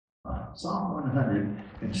Psalm 100,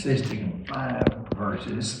 consisting of 5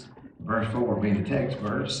 verses. Verse 4 will be the text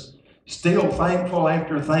verse. Still thankful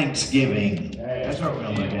after Thanksgiving. That's what we're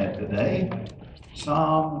going to look at today.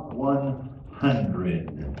 Psalm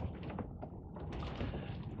 100.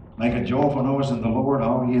 Make a joyful noise in the Lord,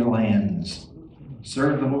 all ye lands.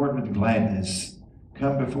 Serve the Lord with gladness.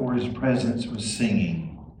 Come before his presence with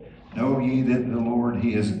singing. Know ye that the Lord,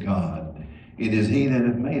 he is God. It is he that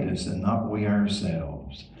hath made us, and not we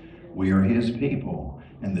ourselves. We are his people,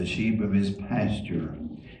 and the sheep of his pasture.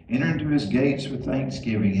 Enter into his gates with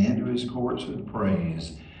thanksgiving, and into his courts with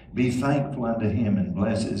praise. Be thankful unto him, and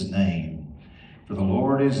bless his name. For the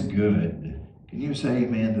Lord is good. Can you say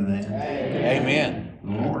amen to that? Amen.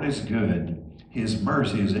 The Lord is good. His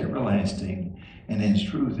mercy is everlasting, and his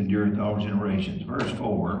truth endureth all generations. Verse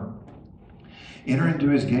 4. Enter into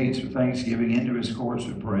his gates with thanksgiving, into his courts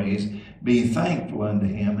with praise. Be thankful unto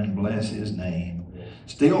him, and bless his name.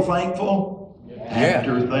 Still thankful?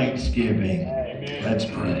 After Thanksgiving. Amen. Let's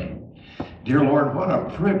pray. Dear Lord, what a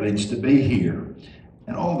privilege to be here.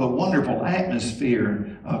 And all the wonderful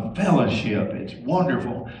atmosphere of fellowship. It's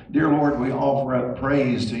wonderful. Dear Lord, we offer up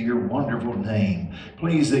praise to your wonderful name.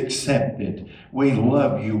 Please accept it. We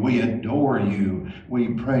love you. We adore you. We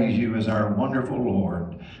praise you as our wonderful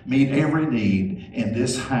Lord. Meet every need in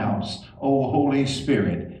this house. Oh, Holy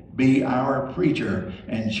Spirit, be our preacher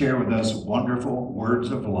and share with us wonderful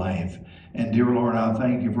words of life. And dear Lord, I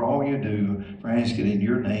thank you for all you do, for asking in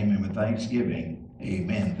your name and with thanksgiving.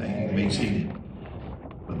 Amen. Thank you. Be seated.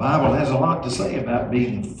 The Bible has a lot to say about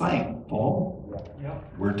being thankful.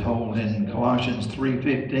 We're told in Colossians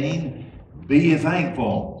 3:15, be ye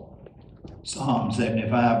thankful. Psalm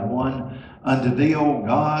 75:1, unto thee, O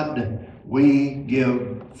God, we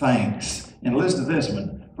give thanks. And listen to this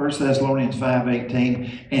one. 1 Thessalonians 5:18,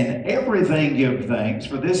 in everything give thanks,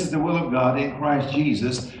 for this is the will of God in Christ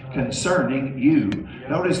Jesus concerning you.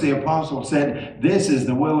 Notice the apostle said, this is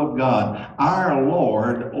the will of God. Our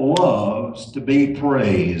Lord loves to be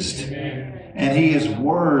praised. Amen. And he is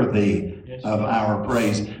worthy of our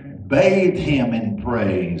praise. Bathe him in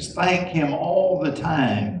praise. Thank him all the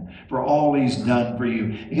time for all he's done for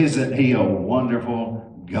you. Isn't he a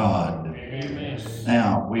wonderful God? Amen.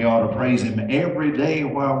 Now, we ought to praise him every day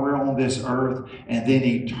while we're on this earth, and then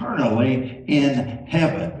eternally in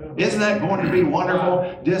heaven. Isn't that going to be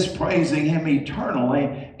wonderful? Just praising him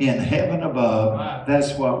eternally in heaven above.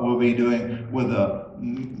 That's what we'll be doing with the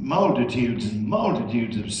multitudes and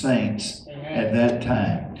multitudes of saints at that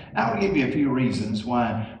time. I'll give you a few reasons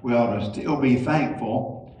why we ought to still be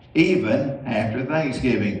thankful even after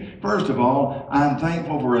Thanksgiving. First of all, I'm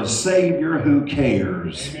thankful for a Savior who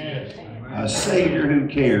cares. Amen. A Savior who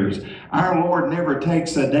cares. Our Lord never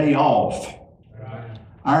takes a day off.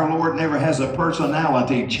 Our Lord never has a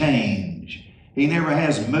personality change. He never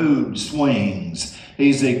has mood swings.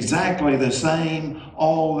 He's exactly the same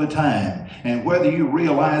all the time. And whether you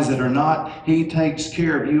realize it or not, he takes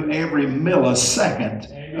care of you every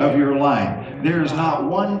millisecond of your life. There's not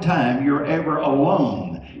one time you're ever alone.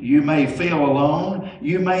 You may feel alone.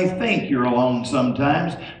 You may think you're alone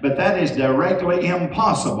sometimes, but that is directly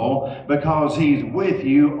impossible because he's with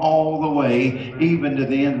you all the way, even to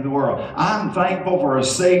the end of the world. I'm thankful for a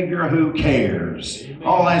Savior who cares.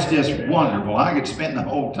 Oh, that's just wonderful. I could spend the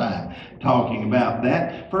whole time talking about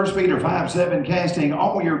that. 1 Peter 5:7, casting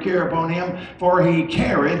all your care upon him, for he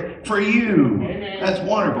careth for you. That's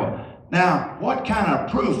wonderful. Now, what kind of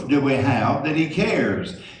proof do we have that he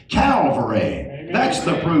cares? Calvary. That's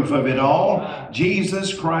the proof of it all.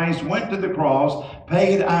 Jesus Christ went to the cross,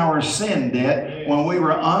 paid our sin debt when we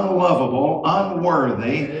were unlovable,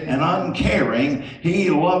 unworthy, and uncaring. He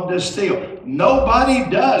loved us still. Nobody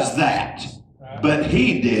does that, but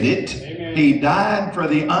he did it. He died for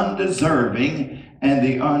the undeserving and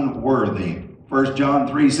the unworthy. 1 John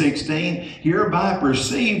 3:16, hereby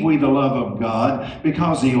perceive we the love of God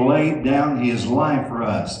because he laid down his life for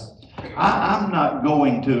us. I'm not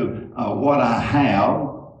going to what I have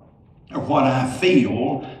or what I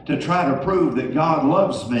feel to try to prove that God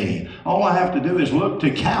loves me. All I have to do is look to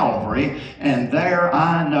Calvary, and there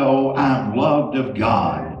I know I'm loved of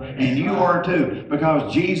God. And you are too,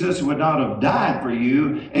 because Jesus would not have died for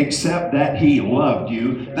you except that he loved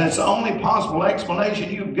you. That's the only possible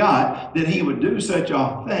explanation you've got that he would do such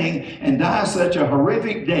a thing and die such a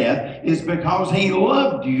horrific death is because he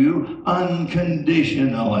loved you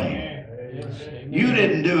unconditionally. You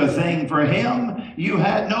didn't do a thing for him. You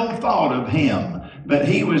had no thought of him. But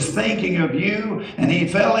he was thinking of you, and he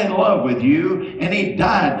fell in love with you, and he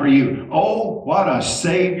died for you. Oh, what a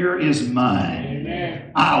Savior is mine.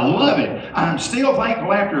 Amen. I love it. I'm still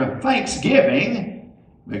thankful after Thanksgiving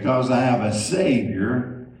because I have a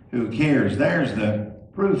Savior who cares. There's the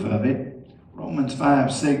proof of it. Romans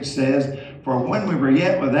 5:6 says, "For when we were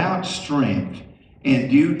yet without strength, in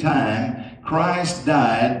due time, Christ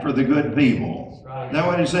died for the good people." Is that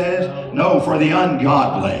what it says? No, for the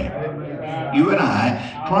ungodly. You and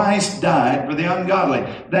I, Christ died for the ungodly.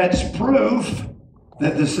 That's proof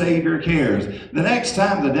that the Savior cares. The next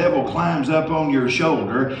time the devil climbs up on your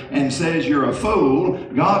shoulder and says you're a fool,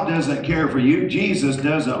 God doesn't care for you, Jesus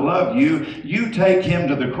doesn't love you, you take him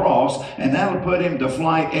to the cross, and that'll put him to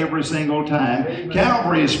flight every single time. Amen.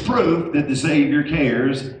 Calvary is proof that the Savior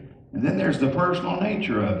cares. And then there's the personal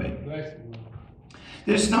nature of it.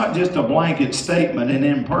 This is not just a blanket statement and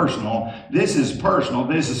impersonal. This is personal.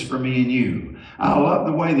 This is for me and you. I love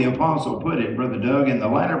the way the apostle put it, Brother Doug, in the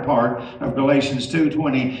latter part of Galatians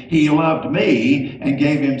 2:20. He loved me and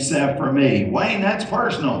gave himself for me. Wayne, that's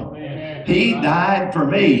personal. He died for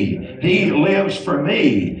me. He lives for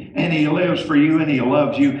me. And he lives for you and he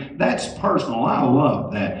loves you. That's personal. I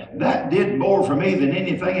love that. That did more for me than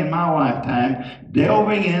anything in my lifetime,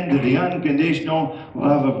 delving into the unconditional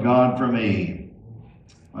love of God for me.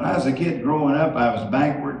 When I was a kid growing up, I was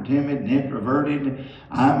backward, timid, and introverted.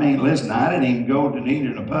 I mean, listen, I didn't even go to eat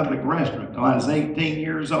in a public restaurant until I was 18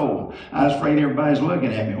 years old. I was afraid everybody's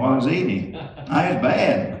looking at me while I was eating. I was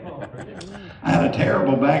bad. I had a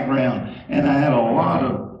terrible background, and I had a lot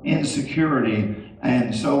of insecurity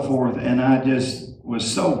and so forth, and I just was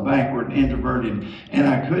so backward and introverted, and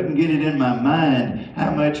I couldn't get it in my mind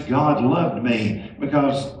how much God loved me,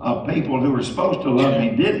 because of people who were supposed to love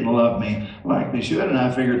me didn't love me like they should, and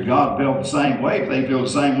I figured God felt the same way. If they feel the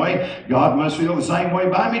same way, God must feel the same way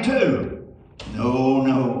by me too.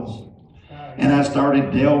 No. And I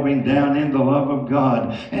started delving down into the love of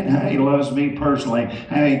God and how he loves me personally,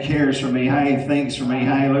 how he cares for me, how he thinks for me,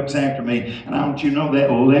 how he looks after me. And I want you to know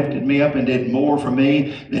that lifted me up and did more for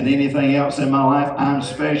me than anything else in my life. I'm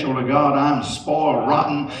special to God. I'm spoiled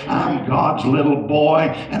rotten. I'm God's little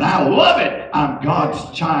boy, and I love it. I'm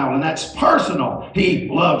God's child, and that's personal. He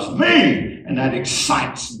loves me, and that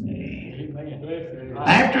excites me.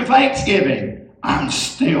 After Thanksgiving, I'm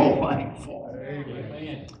still thankful.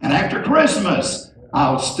 And after Christmas,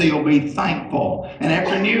 I'll still be thankful. And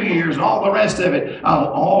after New Year's, all the rest of it, I'll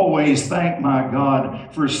always thank my God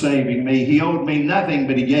for saving me. He owed me nothing,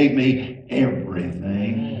 but he gave me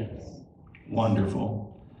everything.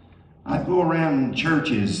 Wonderful. I'd go around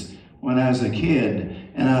churches when I was a kid,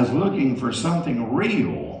 and I was looking for something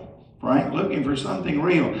real. Right? Looking for something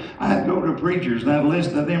real. I'd go to preachers and I'd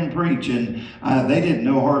listen to them preach, and they didn't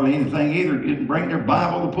know hardly anything either. Didn't bring their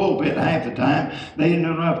Bible to the pulpit half the time. They didn't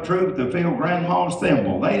know enough truth to fill grandma's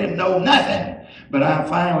thimble. They didn't know nothing. But I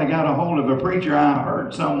finally got a hold of a preacher. I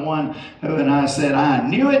heard someone who, and I said, I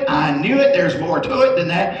knew it. There's more to it than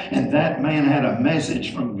that. And that man had a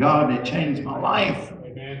message from God that changed my life.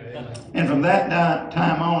 And from that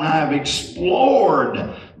time on, I've explored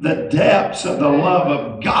the depths of the love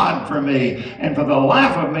of God for me. And for the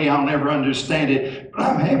life of me, I'll never understand it, but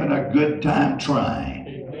I'm having a good time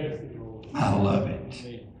trying. I love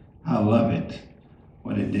it. I love it,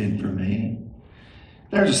 what it did for me.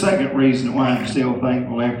 There's a second reason why I'm still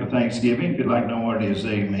thankful after Thanksgiving. If you'd like to know what it is,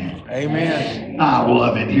 say amen. Amen. I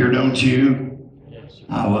love it here, don't you?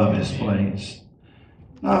 I love this place.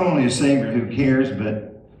 Not only a Savior who cares, but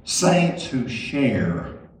saints who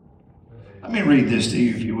share. Let me read this to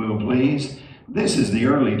you, if you will, please. This is the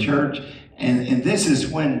early church, and this is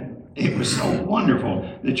when it was so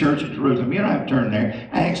wonderful, the church at Jerusalem. You don't have to turn there.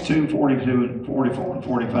 Acts 2, 42 and 44 and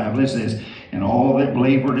 45. Listen to this. And all that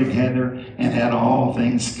believed were together and had all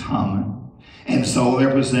things common, and sold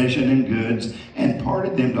their possession and goods, and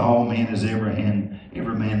parted them to all men as every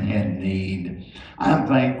man had need. I'm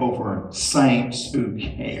thankful for saints who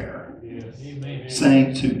care. Yes. Amen.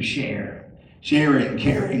 Saints who share. Sharing,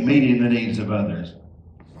 caring, meeting the needs of others.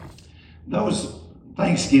 Those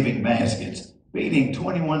Thanksgiving baskets, feeding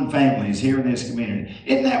 21 families here in this community.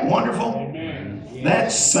 Isn't that wonderful? Amen.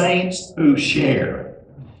 That's saints who share.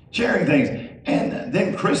 Sharing things. And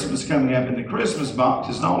then Christmas coming up, and the Christmas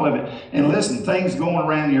boxes and all of it. And listen, things going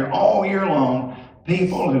around here all year long.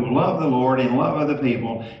 People who love the Lord and love other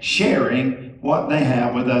people, sharing what they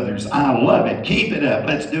have with others. I love it. Keep it up.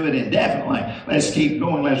 Let's do it indefinitely. Let's keep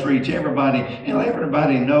going. Let's reach everybody and let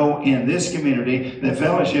everybody know in this community that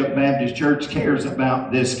Fellowship Baptist Church cares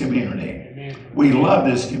about this community. Amen. We love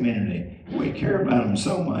this community. We care about them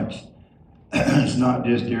so much. It's not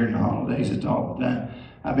just during the holidays, it's all the time.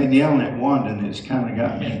 I've been yelling at Wanda, and it's kind of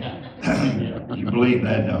got me. You believe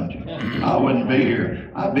that, don't you? I wouldn't be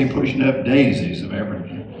here. I'd be pushing up daisies of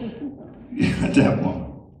everything at that moment.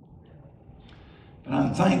 But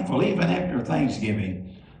I'm thankful, even after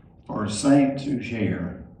Thanksgiving, for saints who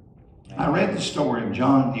share. I read the story of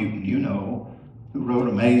John Newton, you know, who wrote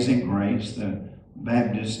Amazing Grace, the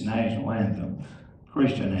Baptist national anthem,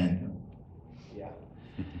 Christian anthem. Yeah.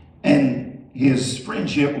 And his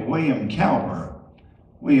friendship with William Cowper.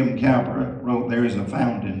 William Cowper wrote, "There is a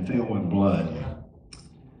fountain filled with blood."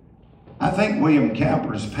 I think William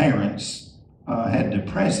Cowper's parents had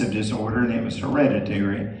depressive disorder, and it was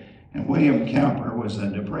hereditary. And William Cowper was a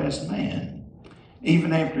depressed man.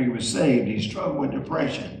 Even after he was saved, he struggled with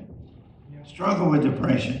depression. Struggled with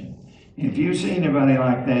depression. If you see anybody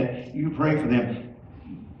like that, you pray for them.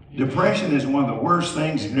 Depression is one of the worst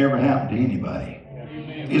things that can ever happen to anybody.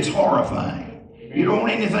 It's horrifying. You don't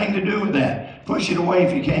want anything to do with that. Push it away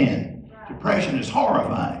if you can. Depression is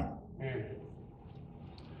horrifying.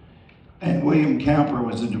 And William Cowper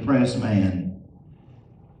was a depressed man.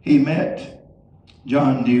 He met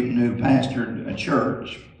John Newton, who pastored a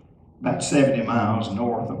church about 70 miles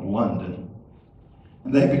north of London.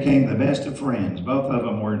 And they became the best of friends. Both of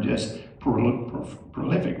them were just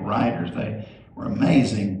prolific writers. They were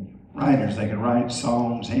amazing writers. They could write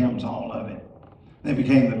songs, hymns, all of it. They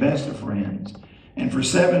became the best of friends. And for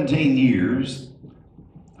 17 years,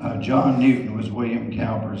 John Newton was William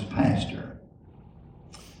Cowper's pastor.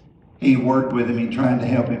 He worked with him. He tried to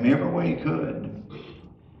help him every way he could.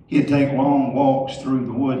 He'd take long walks through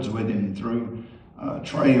the woods with him, through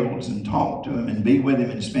trails, and talk to him and be with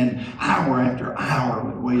him and spend hour after hour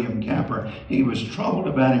with William Cowper. He was troubled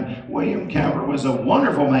about him. William Cowper was a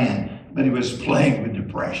wonderful man, but he was plagued with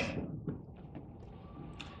depression.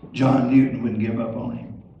 John Newton wouldn't give up on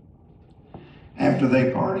him. After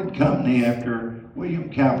they parted company, after William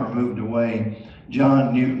Cowper moved away,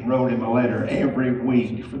 John Newton wrote him a letter every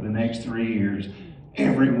week for the next 3 years.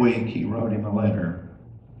 Every week he wrote him a letter.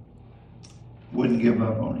 Wouldn't give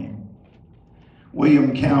up on him.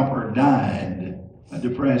 William Cowper died a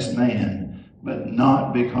depressed man, but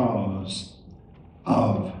not because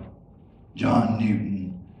of John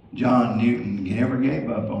Newton. John Newton never gave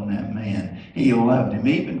up on that man. He loved him.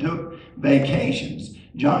 He even took vacations.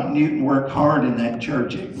 John Newton worked hard in that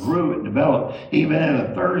church. It grew, it developed. He even had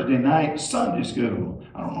a Thursday night Sunday school.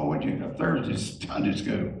 I don't know what you got, Thursday Sunday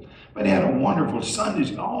school. But he had a wonderful Sunday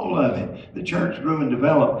school, all of it. The church grew and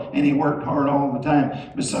developed, and he worked hard all the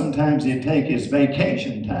time. But sometimes he'd take his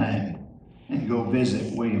vacation time and go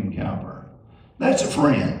visit William Cowper. That's a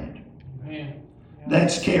friend. Amen.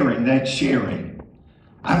 That's caring, that's sharing.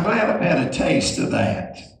 I'm glad I've had a taste of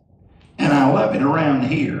that. And I love it around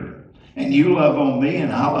here. And you love on me,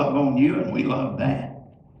 and I love on you, and we love that.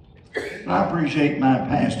 I appreciate my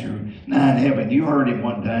pastor now in heaven. You heard him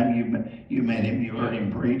one time. You met him. You heard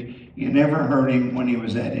him preach. You never heard him when he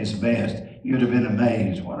was at his best. You'd have been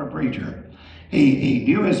amazed. What a preacher. He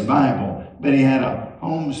knew his Bible, but he had a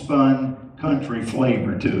homespun country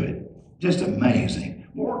flavor to it. Just amazing.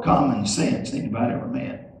 More common sense than anybody ever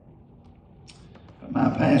met. But my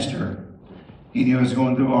pastor, he knew I was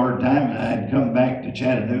going through a hard time, and I had come back to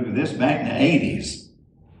Chattanooga. This back in the 80s.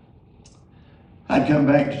 I'd come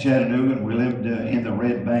back to Chattanooga, and we lived in the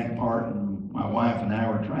Red Bank part, and my wife and I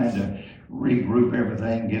were trying to regroup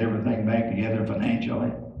everything, get everything back together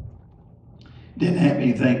financially. Didn't have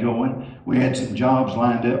anything going. We had some jobs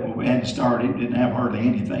lined up, but we hadn't started. Didn't have hardly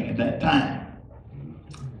anything at that time.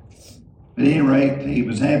 But at any rate, he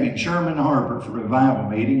was having Sherman Harper for revival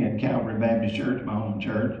meeting at Calvary Baptist Church, my home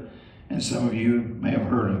church. And some of you may have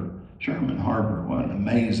heard of Sherman Harper. What an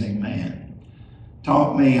amazing man.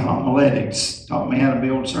 Taught me homiletics. Taught me how to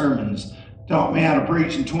build sermons. Taught me how to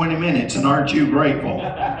preach in 20 minutes. And aren't you grateful?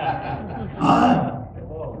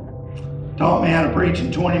 Taught me how to preach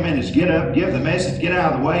in 20 minutes. Get up, give the message, get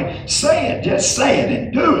out of the way. Say it. Just say it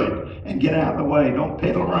and do it. And get out of the way. Don't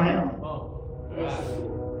piddle around.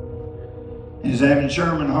 He's having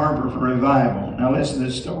Sherman Harper for revival. Now listen to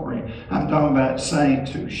this story. I'm talking about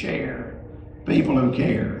saints who share. People who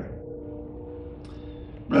care.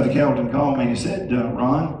 Brother Kelton called me and he said,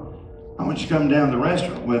 Ron, I want you to come down to the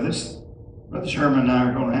restaurant with us. Brother Sherman and I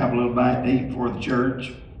are going to have a little bite to eat before the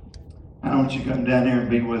church. I want you to come down there and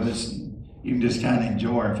be with us. And you can just kind of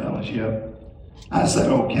enjoy our fellowship. I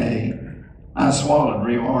said, okay. I swallowed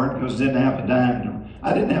real hard because I didn't have a dime.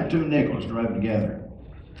 I didn't have 2 nickels to rub together.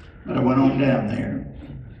 But I went on down there.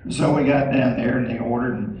 And so we got down there and they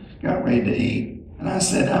ordered and got ready to eat. And I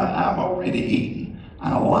said, I've already eaten.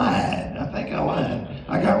 I lied. I think I lied.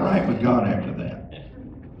 I got right with God after that.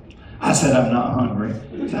 I said, I'm not hungry.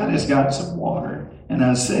 So I just got some water. And I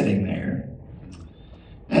was sitting there.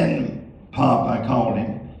 And Pop, I called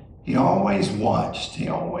him. He always watched. He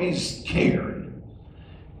always cared.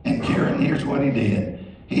 And Karen, here's what he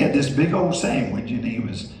did. He had this big old sandwich and he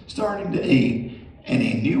was starting to eat. And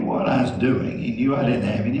he knew what I was doing. He knew I didn't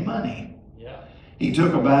have any money. He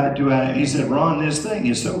took a bite or two out of it. He said, Ron, this thing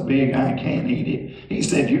is so big I can't eat it. He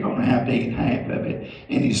said, you're going to have to eat half of it.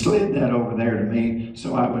 And he slid that over there to me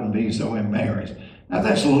so I wouldn't be so embarrassed. Now,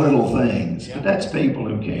 that's little things, but that's people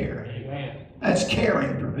who care. Amen. That's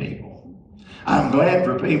caring for people. I'm glad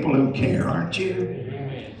for people who care, aren't you?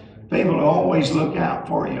 Amen. People who always look out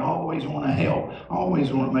for you, always want to help,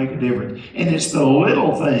 always want to make a difference. And it's the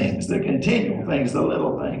little things, the continual things, the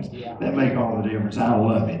little things that make all the difference. I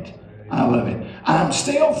love it. I love it. I'm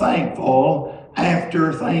still thankful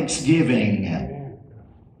after Thanksgiving,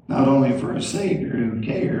 not only for a Savior who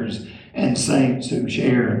cares and saints who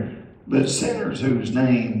share, but sinners whose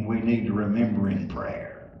name we need to remember in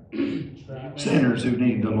prayer. Sinners who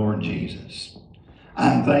need the Lord Jesus.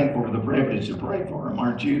 I'm thankful for the privilege to pray for them,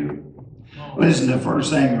 aren't you? Listen to 1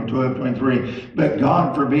 Samuel 12:23. But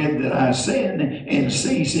God forbid that I sin in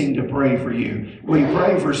ceasing to pray for you. We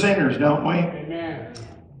pray for sinners, don't we? Amen.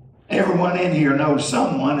 Everyone in here knows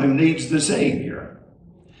someone who needs the Savior.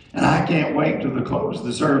 And I can't wait till the close of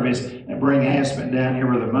the service and bring Aspen down here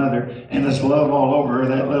with her mother and let's love all over her.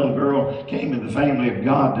 That little girl came to the family of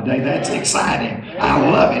God today. That's exciting. I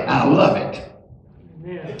love it. I love it.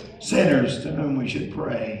 Amen. Sinners to whom we should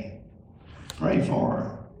pray. Pray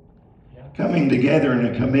for. Coming together in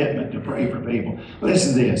a commitment to pray for people.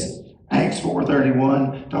 Listen to this. Acts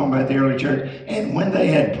 4:31, talking about the early church. And when they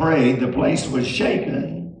had prayed, the place was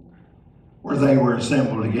shaken where they were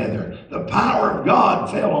assembled together. The power of God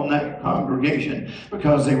fell on that congregation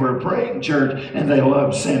because they were a praying church and they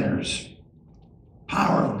loved sinners.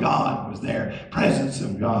 Power of God was there. Presence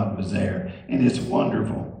of God was there. And it's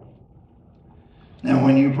wonderful. Now,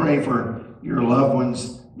 when you pray for your loved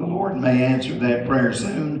ones, the Lord may answer that prayer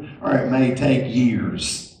soon, or it may take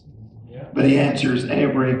years. But He answers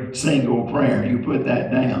every single prayer. You put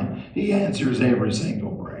that down. He answers every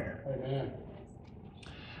single prayer.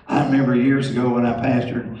 I remember years ago when I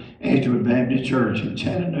pastored Edgewood Baptist Church in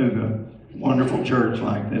Chattanooga, wonderful church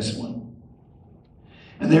like this one.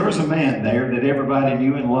 And there was a man there that everybody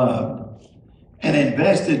knew and loved and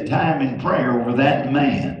invested time in prayer over that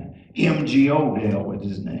man. M.G. Odell was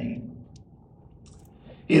his name.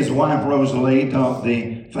 His wife, Rosalie, taught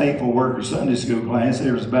the Faithful Worker Sunday School class.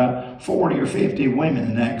 There was about 40 or 50 women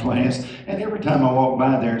in that class. And every time I walked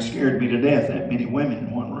by there, it scared me to death, that many women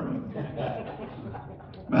in one room.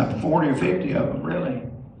 About 40 or 50 of them, really.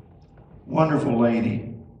 Wonderful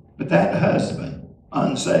lady. But that husband,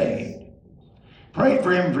 unsaved, prayed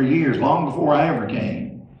for him for years, long before I ever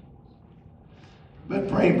came. But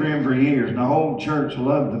prayed for him for years, and the whole church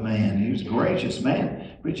loved the man. He was a gracious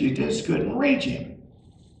man, but you just couldn't reach him.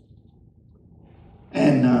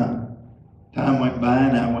 And time went by,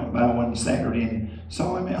 and I went by one Saturday and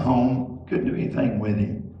saw him at home. Couldn't do anything with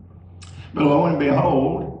him. But lo and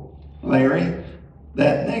behold, Larry,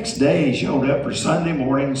 that next day he showed up for Sunday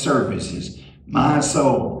morning services. My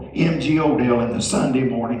soul, M.G. Odell in the Sunday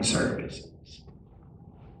morning services.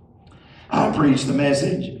 I preached the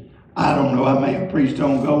message. I don't know, I may have preached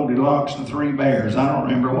on Goldilocks and Three Bears. I don't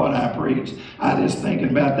remember what I preached. I just thinking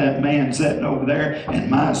about that man sitting over there, and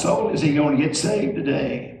my soul, is he going to get saved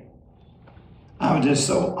today? I was just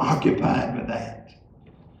so occupied with that.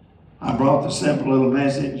 I brought the simple little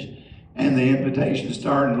message, and the invitation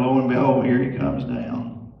started, and lo and behold, here he comes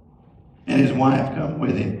down. And his wife come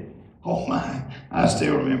with him. Oh my, I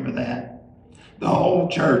still remember that. The whole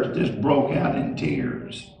church just broke out in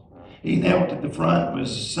tears. He knelt at the front,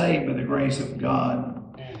 was saved by the grace of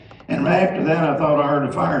God. And right after that, I thought I heard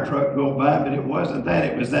a fire truck go by, but it wasn't that.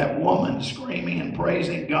 It was that woman screaming and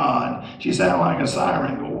praising God. She sounded like a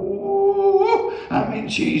siren. Go, woo. I mean,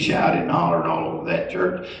 she shouted and hollered all over that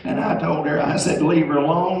church. And I told her, I said, leave her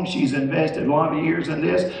alone. She's invested a lot of years in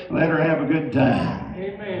this. Let her have a good time.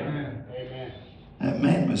 Amen. Amen. That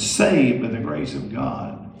man was saved by the grace of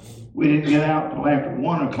God. We didn't get out till after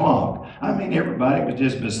 1 o'clock. I mean, everybody was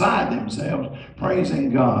just beside themselves,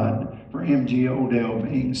 praising God for M.G. Odell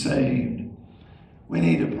being saved. We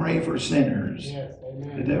need to pray for sinners,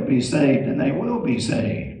 that they'll be saved, and they will be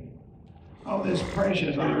saved. Oh, this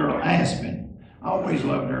precious little girl, Aspen. I always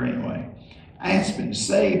loved her anyway. Aspen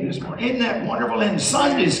saved this morning. Isn't that wonderful? In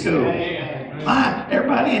Sunday school.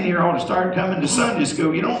 Everybody in here ought to start coming to Sunday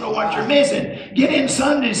school. You don't know what you're missing. Get in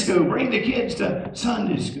Sunday school. Bring the kids to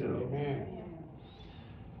Sunday school.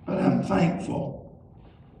 But I'm thankful.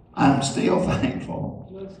 I'm still thankful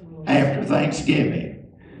after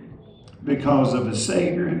Thanksgiving because of a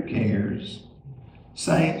Savior who cares,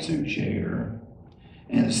 saints who share,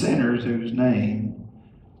 and sinners whose name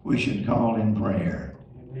we should call in prayer.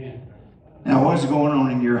 Amen. Now, what's going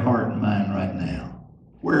on in your heart and mind right now?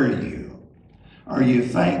 Where are you? Are you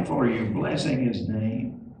thankful? Are you blessing His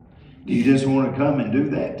name? Do you just want to come and do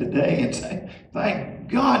that today and say, thank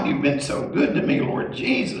God you've been so good to me, Lord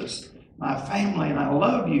Jesus, my family, and I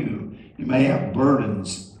love you. You may have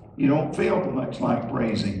burdens. You don't feel much like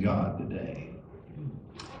praising God today.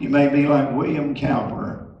 You may be like William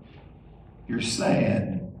Cowper. You're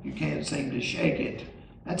sad. You can't seem to shake it.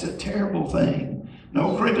 That's a terrible thing.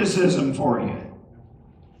 No criticism for you.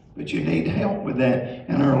 But you need help with that,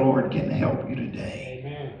 and our Lord can help you today.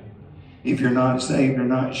 Amen. If you're not saved or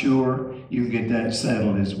not sure, you can get that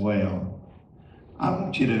settled as well. I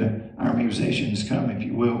want you to, our musicians, come if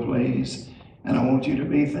you will, please. And I want you to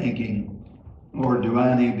be thinking, Lord, do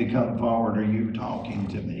I need to come forward, or are you talking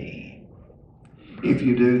to me? If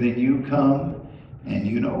you do, then you come, and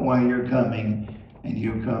you know why you're coming, and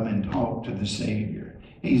you come and talk to the Savior.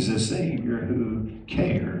 He's a Savior who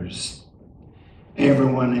cares.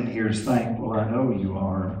 Everyone in here is thankful. I know you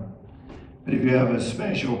are. But if you have a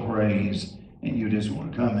special praise and you just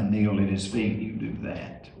want to come and kneel at His feet, you do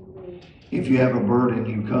that. If you have a burden,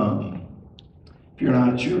 you come. If you're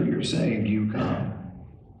not sure you're saved, you come.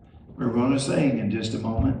 We're going to sing in just a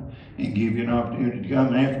moment and give you an opportunity to come.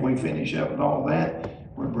 And after we finish up with all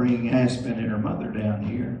that, we're bringing Aspen and her mother down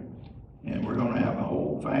here. And we're going to have an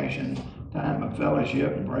old-fashioned time of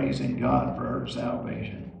fellowship and praising God for her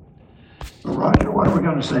salvation. But Roger, what are we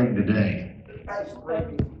going to sing today?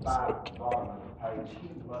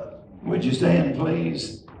 Would you stand,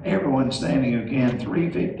 please? Everyone standing who can.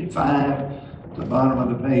 355, the bottom of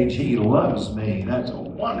the page, He Loves Me. That's a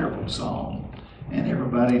wonderful song. And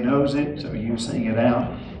everybody knows it, so you sing it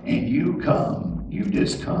out. And you come. You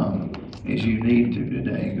just come as you need to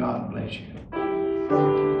today. God bless you.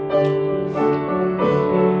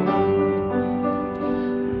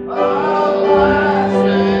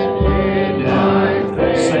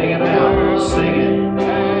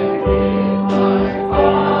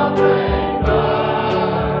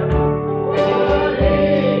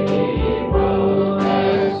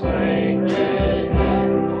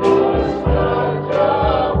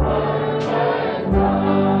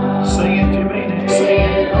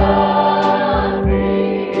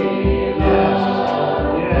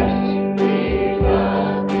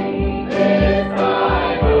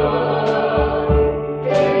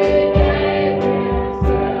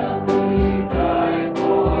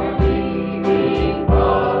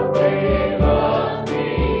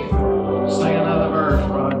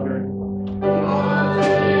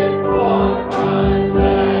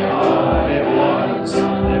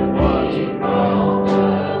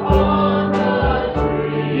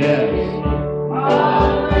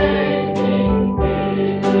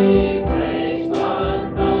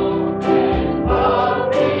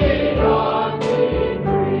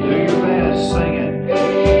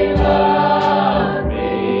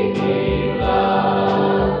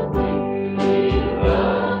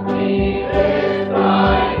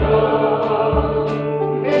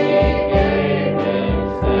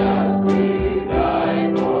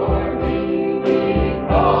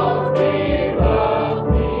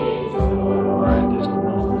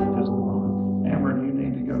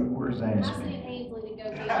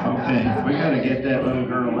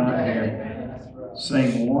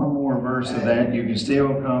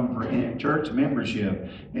 Still come for church membership.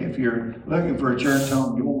 If you're looking for a church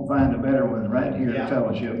home, you won't find a better one right here at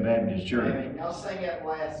Fellowship Baptist Church. I'll sing it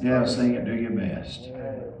last. Yeah, sing it. Do your best.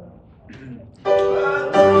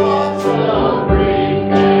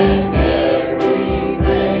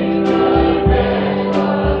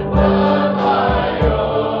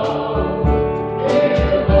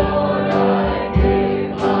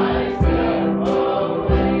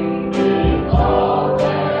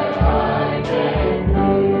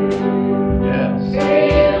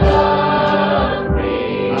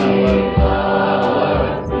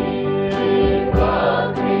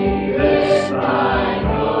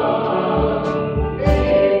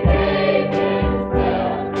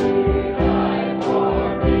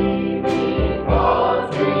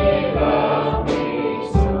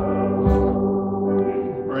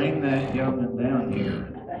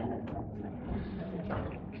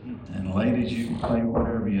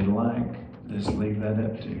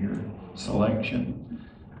 Selection.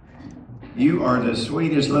 You are the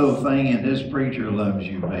sweetest little thing, and this preacher loves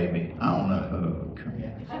you, baby. I want a hug. Come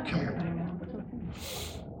here, baby.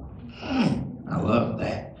 I love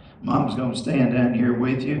that. Mom's going to stand down here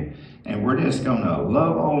with you, and we're just going to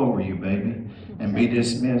love all over you, baby, and be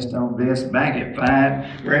dismissed on this. Back at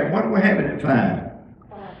 5. What are we having at 5?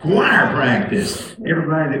 Choir practice.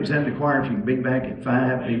 Everybody that was in the choir, if you can be back at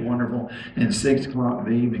 5, be wonderful. And 6 o'clock,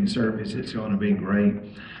 the evening service, it's going to be great.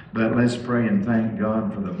 But let's pray and thank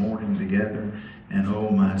God for the morning together. And oh,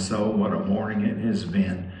 my soul, what a morning it has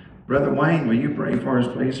been. Brother Wayne, will you pray for us,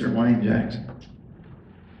 please, Sir Wayne Jackson?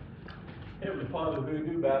 Heavenly Father, we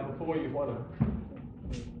do bow before you. What a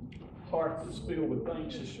heart that's filled with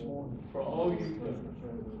thanks this morning for all you've done.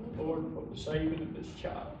 Lord, for the saving of this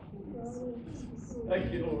child.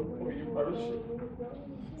 Thank you, Lord, for your mercy.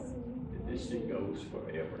 That this thing goes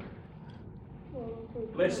forever.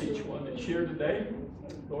 Bless each one that's here today.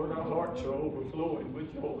 Lord, our hearts are overflowing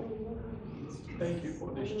with joy. Thank you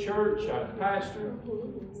for this church, our pastor,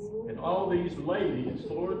 and all these ladies,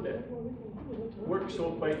 Lord, that work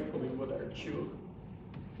so faithfully with our children.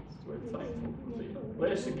 We're thankful for them.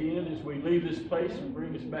 Bless again as we leave this place and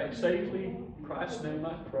bring us back safely. In Christ's name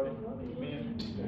I pray. Amen.